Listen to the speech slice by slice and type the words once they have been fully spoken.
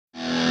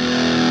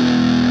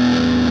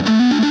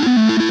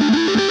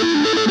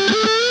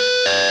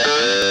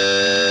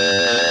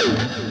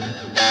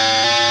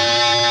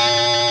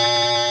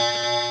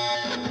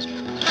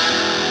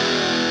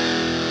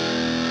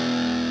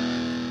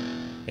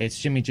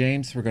Jimmy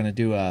James. We're going to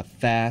do a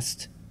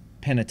fast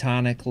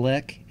pentatonic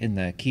lick in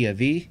the key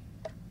of E.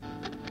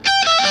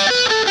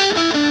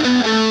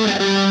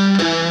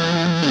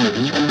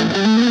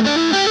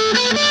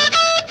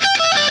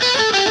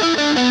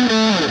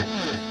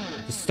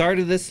 The start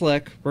of this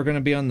lick, we're going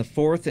to be on the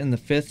 4th and the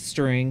 5th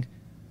string,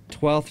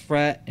 12th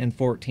fret and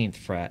 14th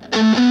fret.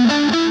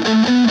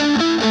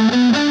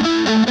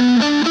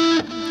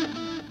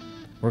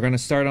 We're going to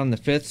start on the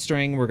 5th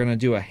string. We're going to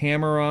do a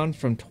hammer-on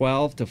from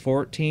 12 to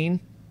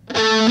 14.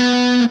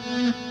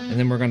 And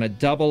then we're going to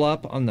double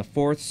up on the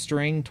 4th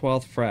string,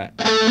 12th fret.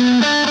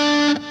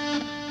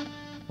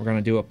 We're going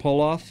to do a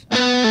pull-off.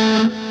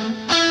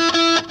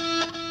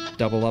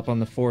 Double up on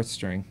the 4th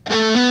string.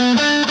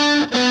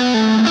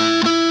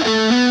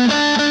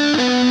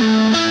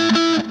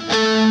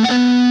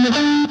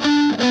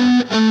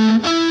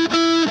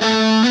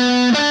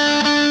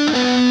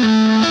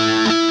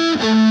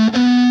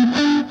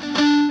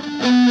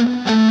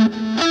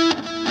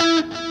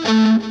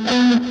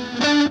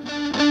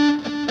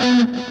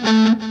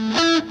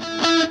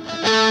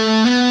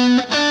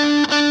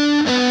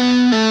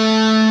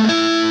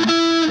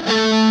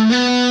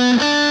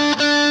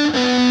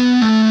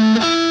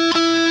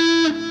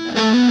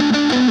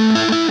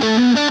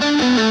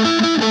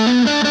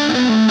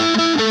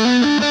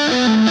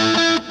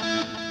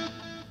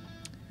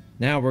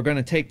 Now we're going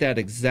to take that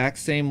exact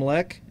same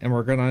lick and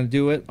we're going to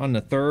do it on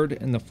the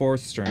 3rd and the 4th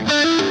string.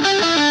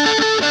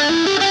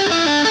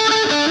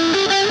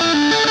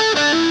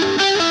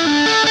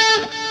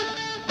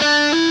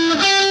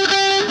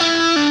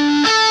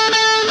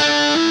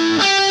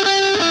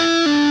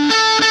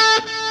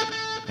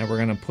 Now we're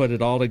going to put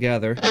it all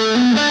together.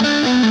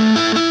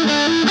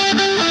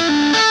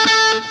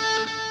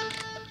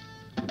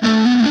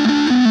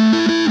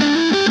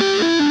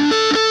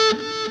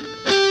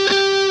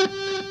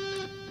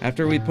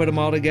 After we put them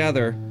all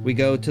together, we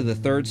go to the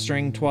 3rd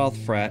string, 12th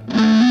fret.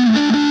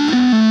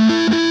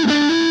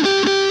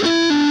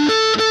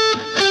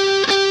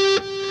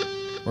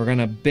 We're going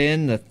to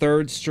bend the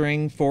 3rd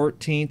string,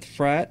 14th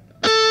fret.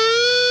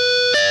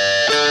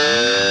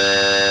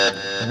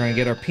 We're going to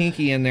get our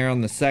pinky in there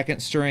on the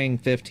 2nd string,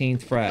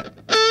 15th fret.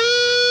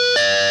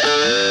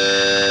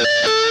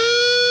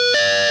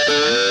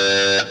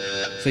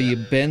 So you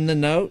bend the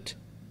note,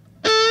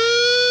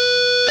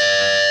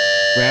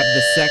 grab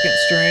the 2nd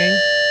string,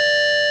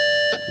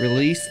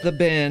 release the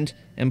bend,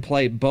 and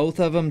play both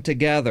of them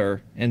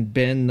together and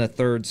bend the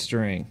 3rd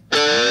string.